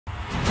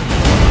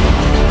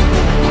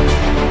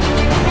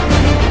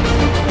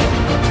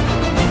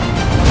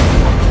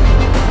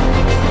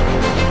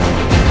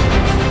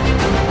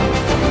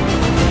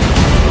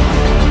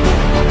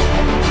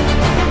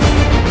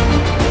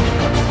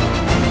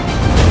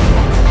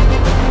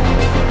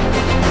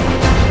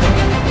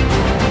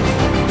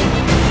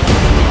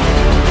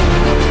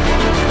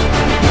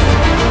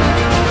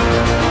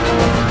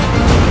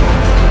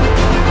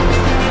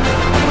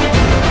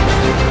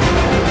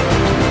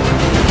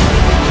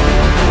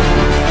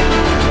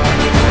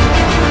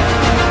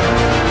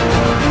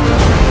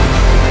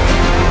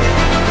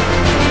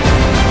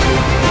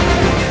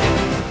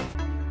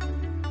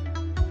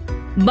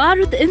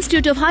Bharath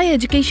Institute of Higher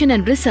Education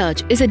and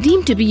Research is a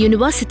deemed to be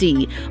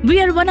university.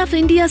 We are one of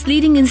India's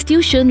leading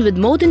institutions with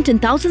more than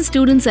 10,000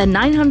 students and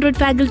 900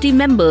 faculty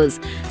members,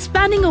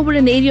 spanning over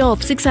an area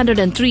of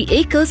 603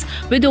 acres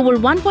with over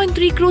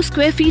 1.3 crore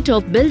square feet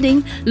of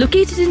building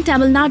located in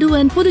Tamil Nadu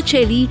and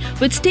Puducherry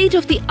with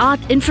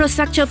state-of-the-art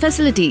infrastructure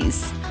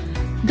facilities.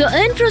 The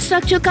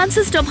infrastructure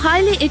consists of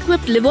highly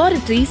equipped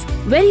laboratories,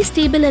 very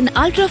stable and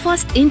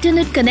ultra-fast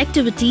internet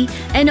connectivity,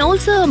 and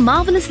also a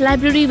marvelous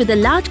library with a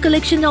large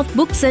collection of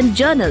books and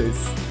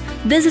journals.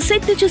 There's a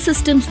signature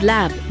systems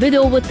lab with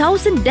over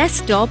 1,000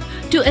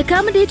 desktops to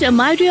accommodate a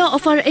myriad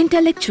of our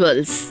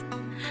intellectuals.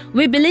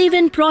 We believe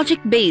in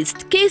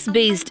project-based,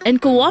 case-based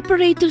and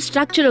cooperative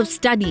structure of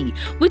study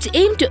which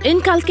aim to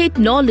inculcate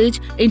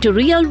knowledge into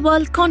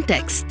real-world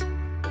context.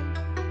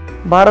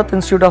 Bharath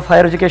Institute of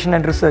Higher Education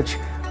and Research.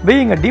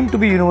 Being a deemed to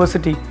be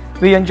university,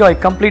 we enjoy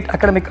complete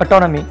academic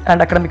autonomy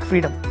and academic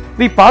freedom.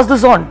 We pass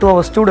this on to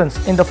our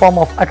students in the form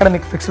of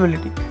academic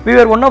flexibility. We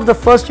were one of the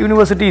first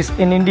universities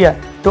in India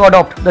to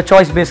adopt the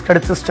choice-based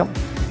credit system.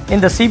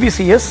 In the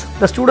CBCS,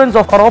 the students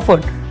are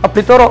offered a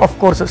plethora of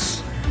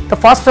courses. The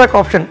fast-track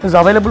option is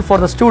available for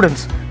the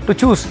students to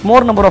choose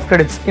more number of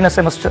credits in a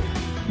semester.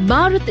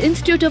 Bharath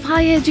Institute of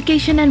Higher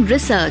Education and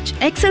Research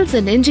excels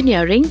in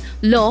engineering,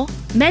 law,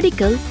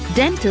 medical,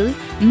 dental,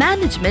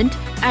 management,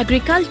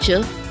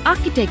 agriculture,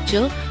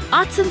 architecture,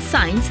 arts and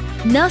science,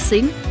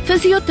 nursing,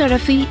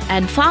 physiotherapy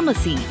and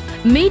pharmacy,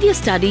 media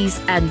studies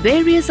and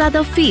various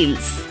other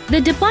fields. The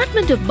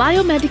Department of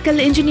Biomedical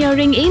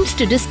Engineering aims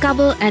to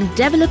discover and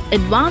develop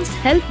advanced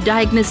health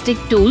diagnostic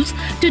tools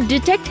to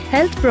detect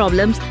health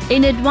problems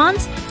in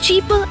advance,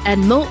 cheaper and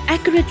more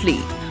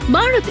accurately.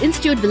 Bharath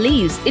Institute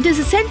believes it is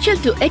essential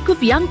to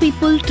equip young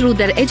people through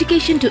their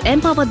education to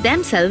empower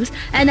themselves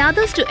and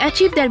others to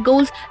achieve their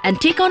goals and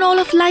take on all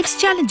of life's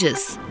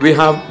challenges. We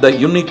have the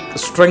unique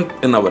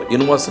strength in our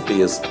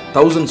university is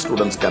 1,000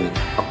 students can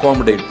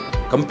accommodate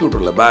computer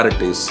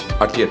laboratories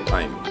at a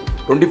time.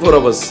 24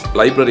 hours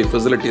library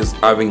facilities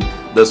having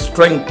the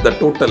strength, the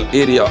total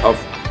area of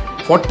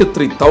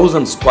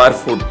 43,000 square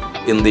foot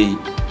in the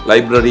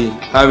library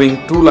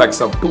having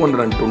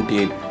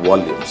 228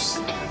 volumes.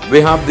 We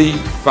have the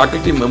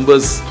faculty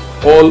members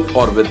all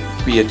are with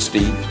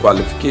PhD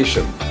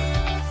qualification.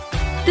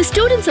 The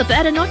students of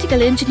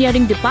Aeronautical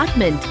Engineering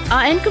Department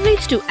are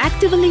encouraged to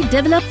actively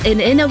develop in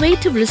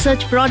innovative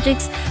research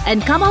projects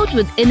and come out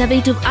with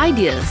innovative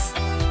ideas.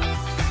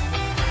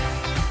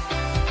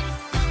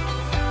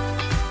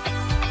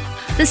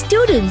 The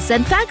students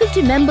and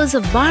faculty members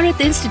of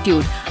Bharath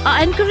Institute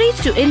are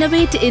encouraged to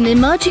innovate in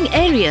emerging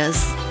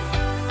areas.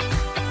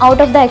 Out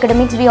of the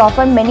academics, we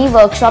offer many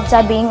workshops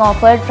are being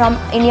offered from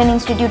Indian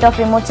Institute of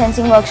Remote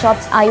Sensing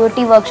workshops,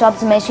 IoT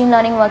workshops, machine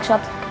learning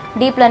workshops,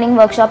 deep learning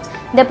workshops.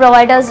 They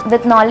provide us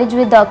with knowledge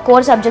with the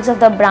core subjects of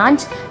the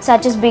branch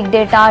such as big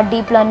data,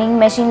 deep learning,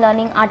 machine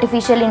learning,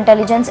 artificial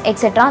intelligence,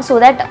 etc. so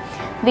that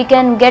we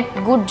can get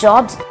good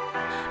jobs.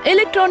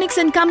 Electronics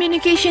and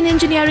communication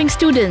engineering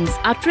students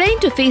are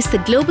trained to face the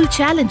global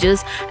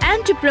challenges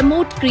and to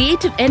promote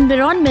creative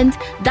environment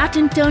that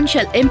in turn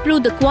shall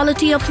improve the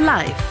quality of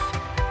life.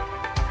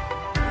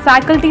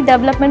 Faculty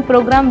development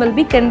program will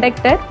be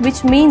conducted,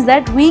 which means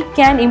that we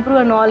can improve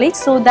our knowledge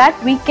so that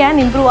we can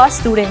improve our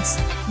students.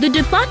 The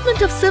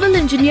Department of Civil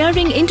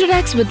Engineering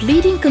interacts with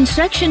leading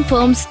construction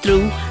firms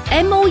through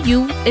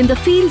MOU in the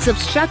fields of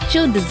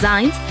structure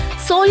designs,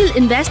 soil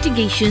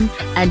investigation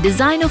and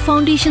design of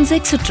foundations,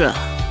 etc.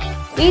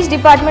 Each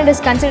department is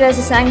considered as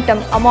a sanctum.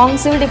 Among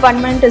civil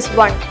department is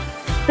one.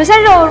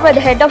 Presided over by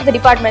the head of the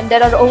department,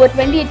 there are over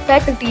 28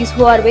 faculties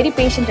who are very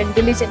patient and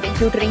diligent in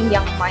tutoring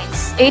young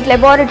minds. 8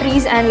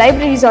 laboratories and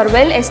libraries are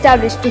well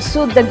established to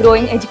suit the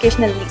growing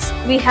educational needs.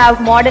 We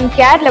have modern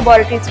CAD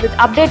laboratories with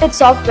updated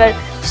software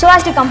so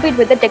as to compete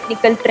with the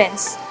technical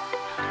trends.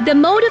 The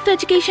mode of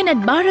education at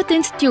Bharath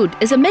Institute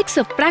is a mix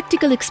of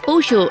practical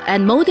exposure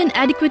and more than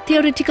adequate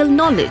theoretical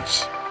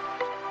knowledge.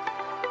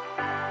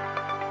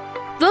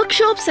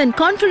 Workshops and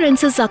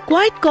conferences are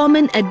quite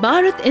common at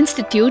Bharath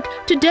Institute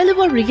to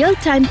deliver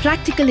real-time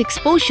practical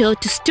exposure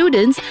to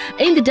students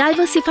in the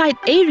diversified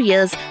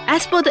areas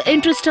as per the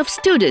interest of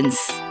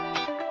students.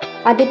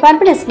 Our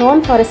department is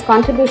known for its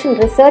contribution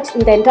research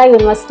in the entire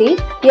university.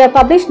 We have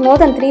published more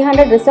than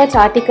 300 research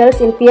articles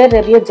in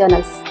peer-reviewed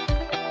journals.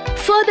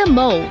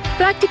 Furthermore,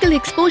 practical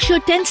exposure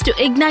tends to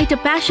ignite a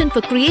passion for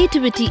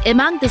creativity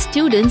among the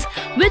students,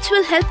 which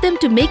will help them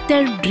to make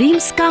their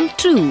dreams come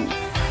true.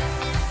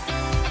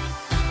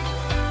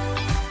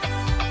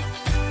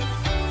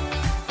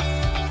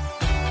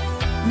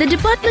 The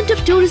Department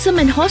of Tourism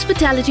and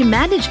Hospitality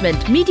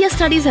Management Media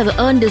Studies have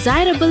earned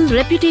desirable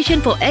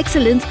reputation for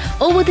excellence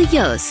over the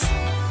years.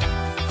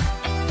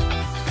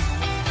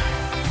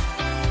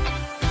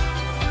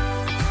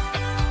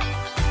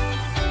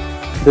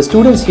 The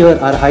students here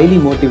are highly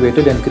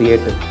motivated and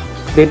creative.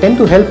 They tend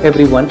to help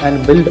everyone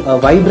and build a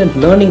vibrant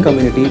learning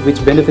community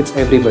which benefits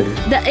everybody.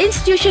 The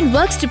institution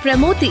works to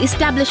promote the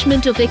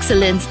establishment of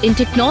excellence in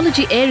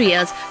technology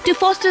areas to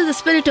foster the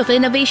spirit of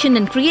innovation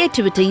and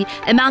creativity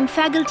among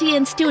faculty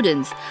and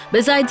students.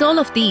 Besides all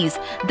of these,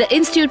 the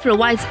institute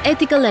provides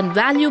ethical and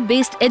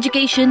value-based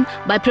education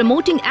by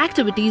promoting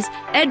activities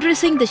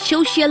addressing the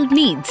social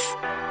needs.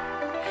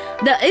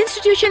 The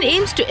institution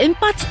aims to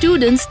impart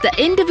students the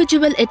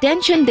individual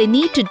attention they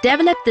need to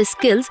develop the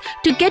skills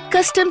to get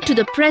accustomed to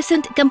the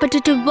present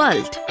competitive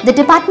world. The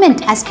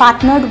department has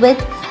partnered with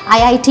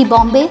IIT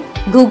Bombay,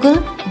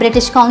 Google,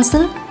 British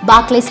Council,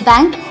 Barclays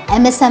Bank,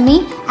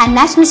 MSME and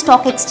National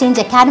Stock Exchange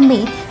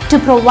Academy to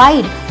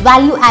provide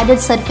value-added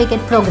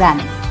certificate program.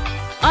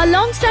 Our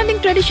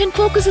long-standing tradition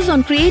focuses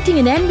on creating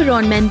an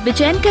environment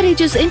which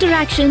encourages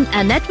interaction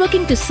and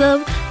networking to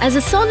serve as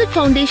a solid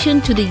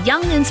foundation to the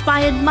young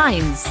inspired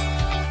minds.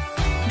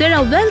 There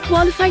are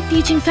well-qualified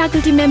teaching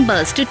faculty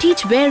members to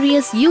teach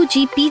various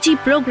UG, PG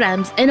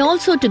programs and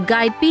also to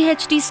guide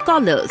PhD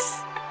scholars.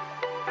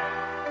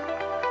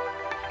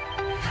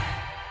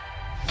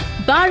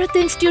 Bharath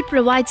Institute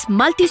provides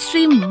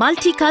multi-stream,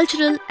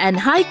 multicultural and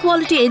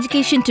high-quality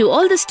education to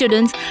all the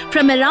students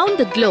from around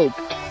the globe.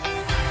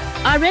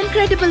 Our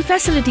incredible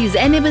facilities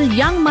enable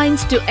young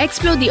minds to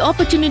explore the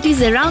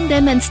opportunities around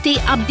them and stay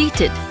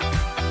updated.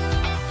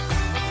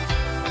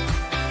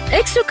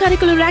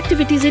 Extracurricular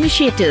activities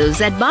initiatives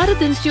at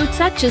Bharath Institute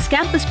such as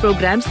campus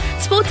programs,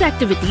 sports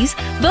activities,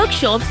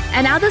 workshops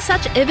and other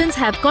such events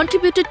have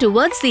contributed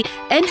towards the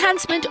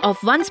enhancement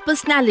of one's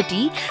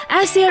personality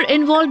as they are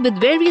involved with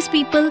various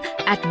people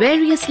at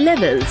various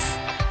levels.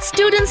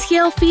 Students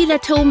here feel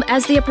at home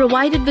as they are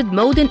provided with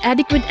more than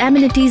adequate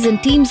amenities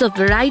and teams of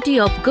variety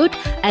of good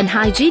and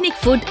hygienic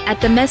food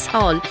at the mess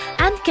hall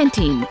and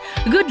canteen,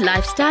 good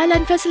lifestyle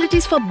and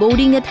facilities for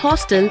boarding at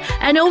hostel,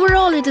 and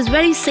overall it is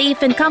very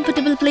safe and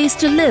comfortable place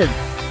to live.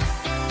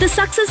 The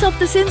success of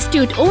this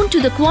institute owes to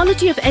the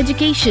quality of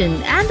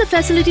education and the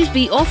facilities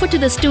we offer to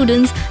the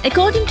students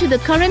according to the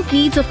current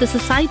needs of the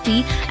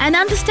society and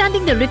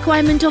understanding the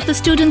requirement of the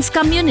students'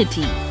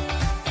 community.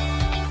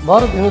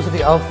 Bharath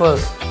University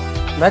offers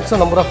maximum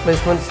number of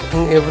placements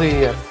in every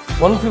year.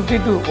 150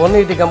 to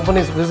 180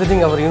 companies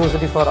visiting our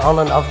university for on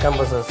and off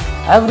campuses.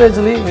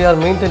 Averagely, we are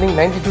maintaining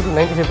 92 to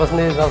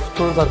 95% of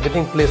students are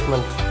getting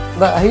placement.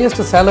 The highest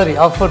salary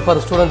offered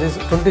for students is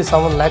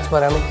 27 lakhs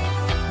per annum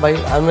by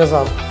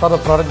Amazon for a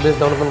product-based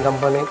development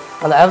company,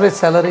 and the average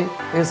salary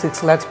is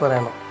 6 lakhs per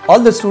annum. All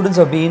the students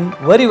have been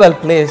very well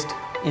placed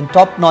in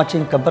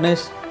top-notching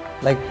companies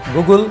like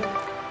Google,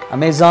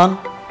 Amazon,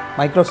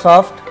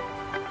 Microsoft,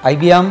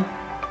 IBM,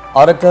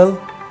 Oracle,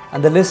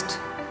 and the list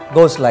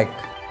goes like.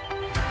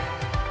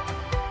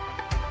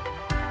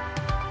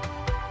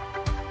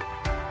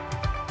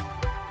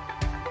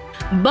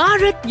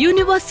 Bharath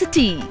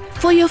University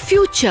for your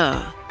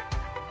future.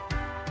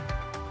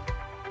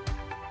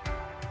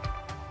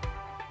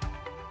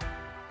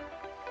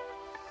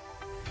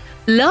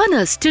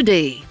 Learners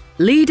today,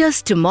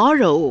 leaders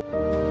tomorrow.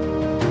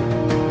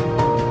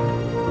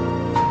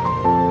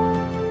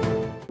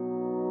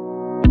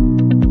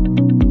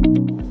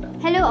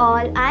 Hello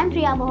all, I am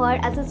Priya Mohar,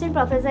 Assistant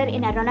Professor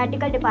in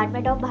Aeronautical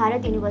Department of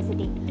Bharath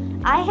University.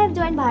 I have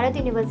joined Bharath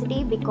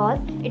University because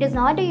it is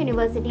not a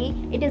university,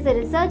 it is a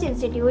research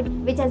institute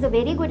which has a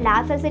very good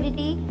lab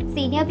facility,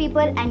 senior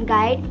people and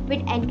guide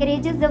which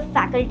encourages the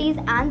faculties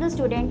and the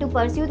student to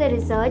pursue the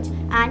research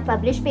and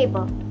publish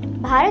paper.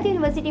 Bharath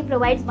University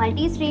provides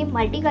multi-stream,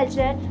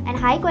 multicultural and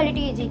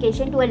high-quality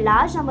education to a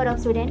large number of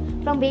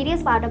students from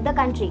various parts of the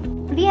country.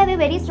 We have a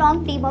very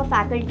strong team of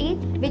faculty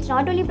which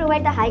not only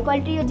provide the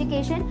high-quality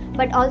education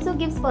but also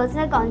gives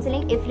personal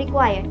counseling if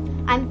required.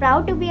 I am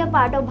proud to be a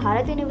part of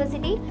Bharath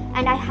University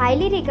and I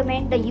highly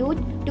recommend the youth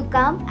to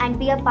come and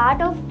be a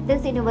part of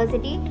this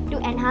university to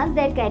enhance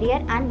their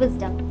career and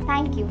wisdom.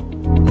 Thank you.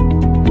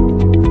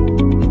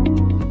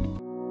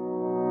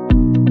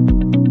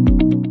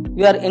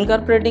 We are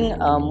incorporating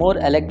more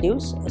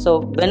electives.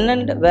 So when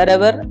and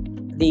wherever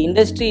the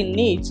industry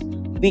needs,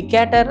 we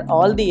cater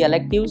all the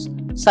electives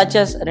such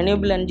as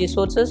renewable energy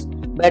sources,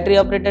 battery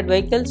operated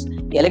vehicles,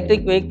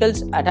 electric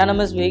vehicles,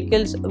 autonomous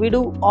vehicles. We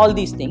do all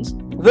these things.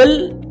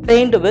 Well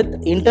trained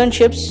with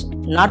internships,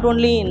 not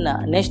only in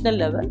national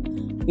level,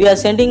 we are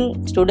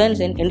sending students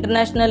in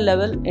international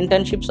level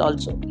internships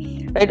also.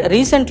 Right?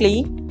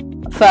 Recently,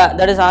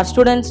 that is our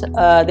students,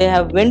 they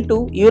have went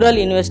to Ural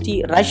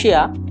University,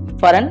 Russia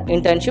for an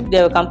internship. They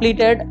have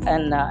completed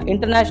an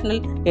international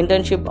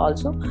internship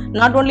also.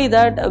 Not only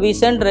that, we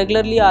send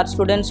regularly our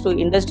students to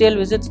industrial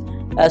visits.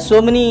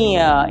 So many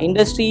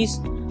industries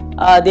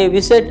they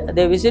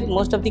visit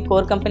most of the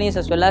core companies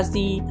as well as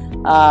the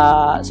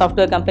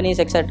software companies,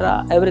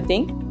 etc.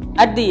 Everything.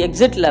 At the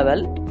exit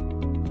level,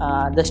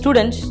 the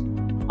students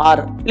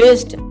are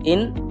placed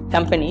in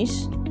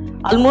companies.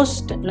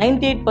 Almost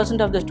 98%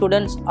 of the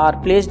students are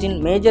placed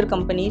in major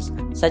companies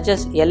such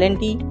as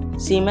L&T,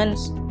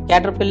 Siemens,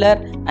 Caterpillar,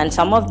 and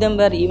some of them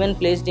were even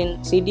placed in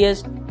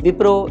CTS,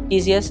 Wipro,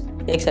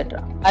 TCS,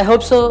 etc. I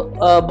hope so.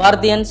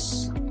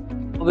 Bharathians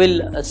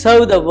will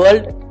serve the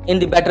world in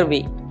the better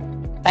way.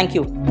 Thank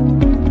you.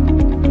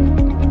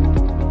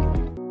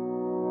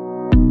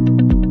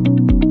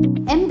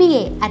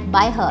 MBA at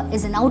BIHER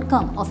is an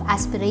outcome of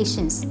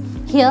aspirations.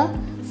 Here,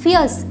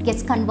 fears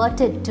gets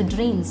converted to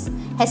dreams,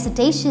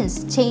 hesitations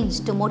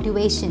change to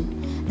motivation.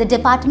 The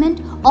department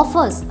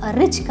offers a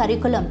rich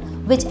curriculum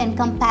which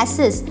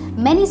encompasses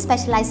many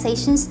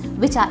specializations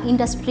which are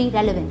industry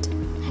relevant.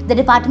 The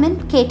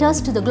department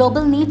caters to the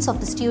global needs of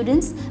the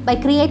students by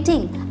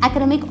creating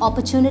academic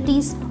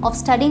opportunities of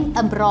studying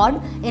abroad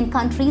in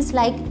countries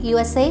like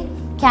USA,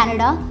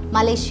 Canada,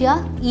 Malaysia,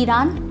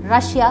 Iran,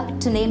 Russia,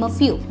 to name a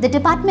few. The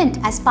department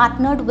has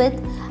partnered with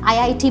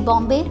IIT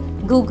Bombay,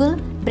 Google,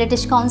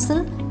 British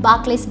Council,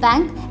 Barclays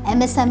Bank,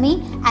 MSME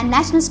and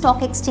National Stock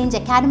Exchange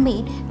Academy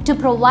to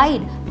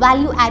provide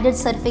value-added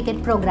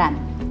certificate program.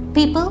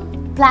 People,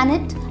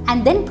 planet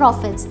and then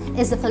profits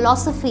is the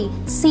philosophy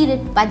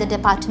seeded by the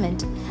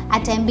department.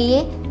 At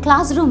MBA,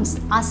 classrooms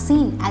are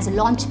seen as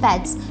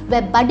launchpads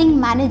where budding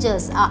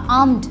managers are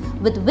armed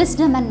with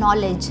wisdom and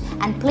knowledge,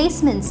 and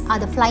placements are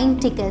the flying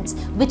tickets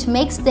which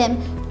makes them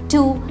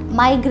to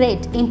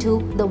migrate into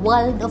the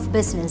world of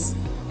business.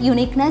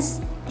 Uniqueness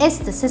is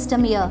the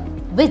system here,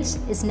 which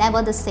is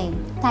never the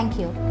same. Thank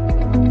you.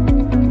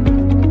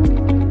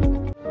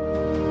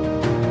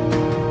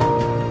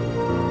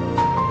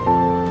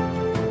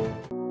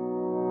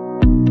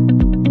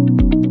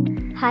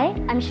 Hi,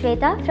 I'm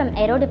Shweta from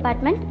Aero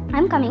Department.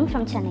 I'm coming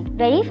from Chennai.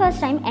 Very first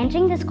time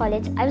entering this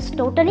college, I was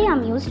totally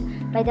amused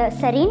by the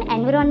serene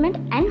environment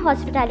and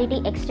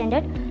hospitality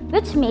extended,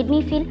 which made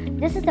me feel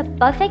this is the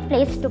perfect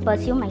place to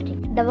pursue my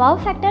dream. The wow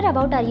factor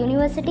about our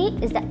university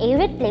is the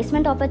avid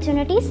placement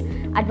opportunities,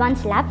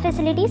 advanced lab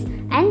facilities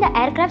and the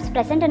aircrafts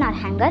present in our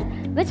hangar,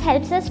 which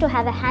helps us to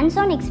have a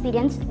hands-on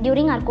experience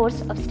during our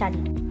course of study.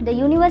 The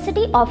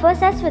university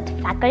offers us with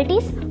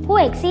faculties who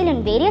excel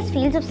in various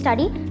fields of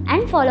study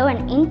and follow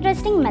an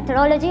interesting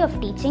methodology of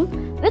teaching,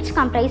 which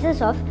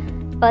comprises of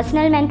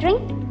personal mentoring,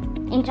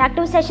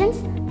 interactive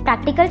sessions,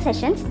 practical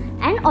sessions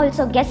and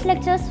also guest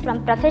lectures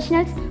from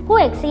professionals who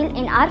excel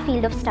in our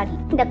field of study.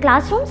 The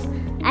classrooms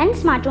and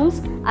smart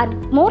rooms are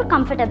more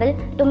comfortable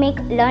to make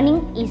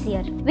learning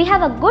easier. We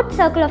have a good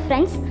circle of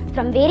friends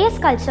from various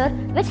cultures,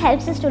 which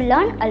helps us to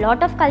learn a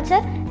lot of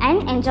culture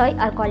and enjoy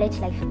our college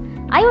life.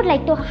 I would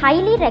like to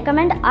highly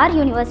recommend our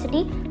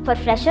university for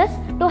freshers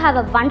to have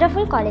a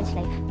wonderful college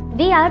life.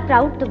 We are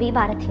proud to be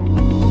Bharathian.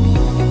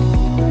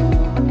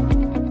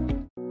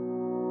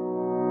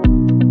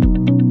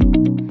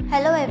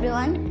 Hello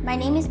everyone, my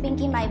name is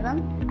Pinky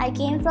Maibam. I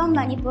came from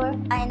Manipur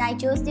and I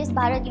chose this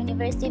Bharath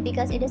University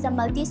because it is a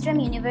multi-stream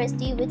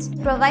university which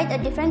provides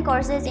different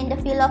courses in the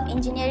field of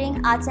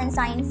engineering, arts and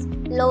science,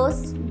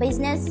 laws,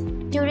 business,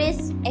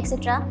 tourism,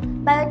 etc.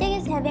 Biotech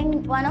is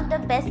having one of the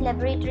best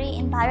laboratory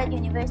in Bharath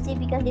University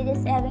because it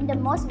is having the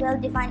most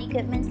well-defined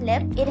equipments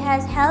lab. It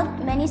has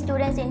helped many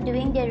students in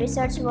doing their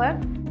research work.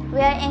 We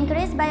are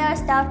encouraged by our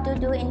staff to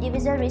do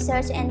individual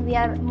research and we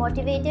are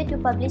motivated to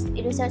publish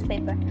a research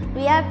paper.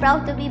 We are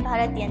proud to be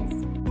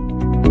Bharathians.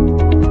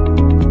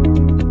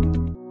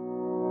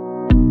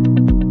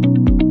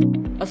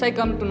 As I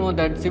come to know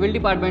that Civil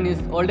Department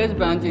is oldest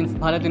branch in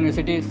Bharath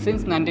University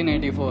since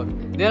 1984.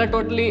 There are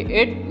totally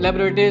 8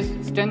 laboratories,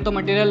 strength of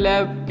material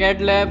lab,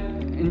 CAD lab,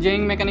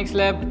 engineering mechanics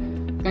lab,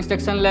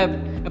 construction lab.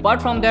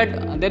 Apart from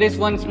that, there is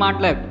one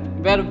smart lab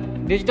where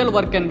digital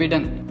work can be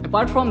done.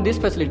 Apart from these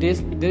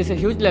facilities, there is a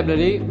huge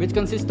library which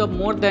consists of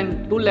more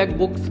than 2 lakh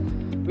books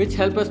which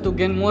help us to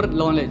gain more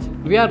knowledge.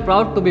 We are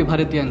proud to be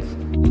Bharathians.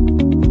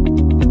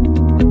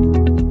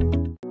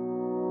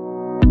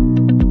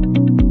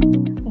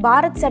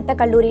 Bharat சட்ட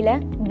கல்லூரியில்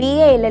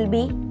BA LLB,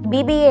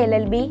 BBA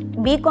LLB,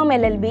 BCom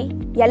LLB,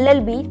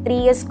 LLB 3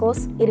 years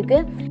course இருக்கு.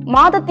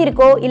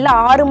 மாதத்திற்கோ இல்ல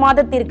 6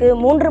 மாதத்திற்கு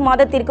 3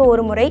 மாதத்திற்கு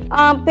ஒரு முறை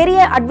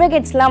பெரிய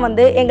அட்வொகேட்ஸ்லாம்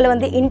வந்து எங்களை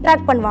வந்து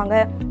இன்டராக்ட் பண்ணுவாங்க.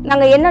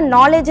 நாங்க என்ன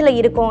நாலேஜ்ல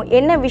இருக்கோம்,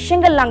 என்ன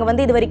விஷயங்கள் நாங்க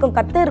வந்து இது வரைக்கும்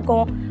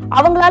கத்துருக்கோம்,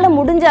 அவங்களால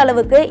முடிஞ்ச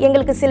அளவுக்கு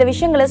எங்களுக்கு சில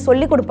விஷயங்களை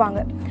சொல்லி கொடுப்பாங்க.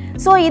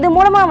 ஸோ இது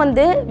மூலமாக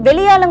வந்து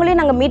வெளியாளங்களையும்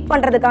நாங்கள் மீட்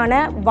பண்ணுறதுக்கான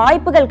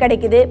வாய்ப்புகள்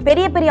கிடைக்குது.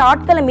 பெரிய பெரிய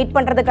ஆட்களை மீட்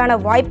பண்ணுறதுக்கான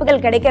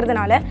வாய்ப்புகள்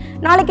கிடைக்கிறதுனால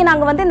நாளைக்கு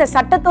நாங்கள் வந்து இந்த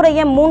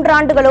சட்டத்துறையை 3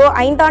 ஆண்டுகளோ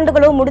 5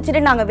 ஆண்டுகளோ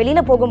முடிச்சுட்டு நாங்கள்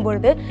வெளியில்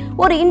போகும்பொழுது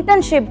ஒரு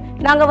இன்டர்ன்ஷிப்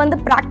நாங்கள் வந்து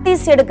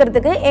ப்ராக்டிஸ்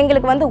எடுக்கிறதுக்கு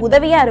எங்களுக்கு வந்து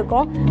உதவியாக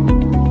இருக்கும்.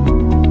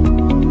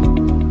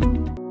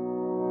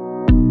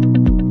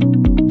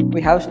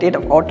 We have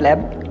state-of-art lab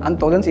and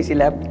 1000cc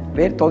lab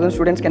where 1000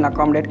 students can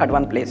accommodate at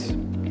one place.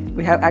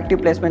 We have active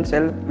placement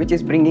cell which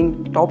is bringing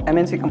top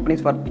MNC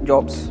companies for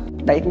jobs.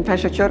 The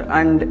infrastructure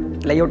and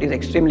layout is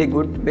extremely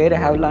good where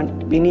I have learned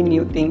many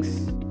new things.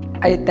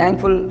 I am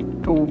thankful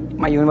to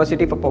my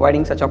university for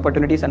providing such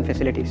opportunities and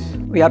facilities.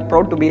 We are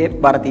proud to be a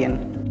Bharathian.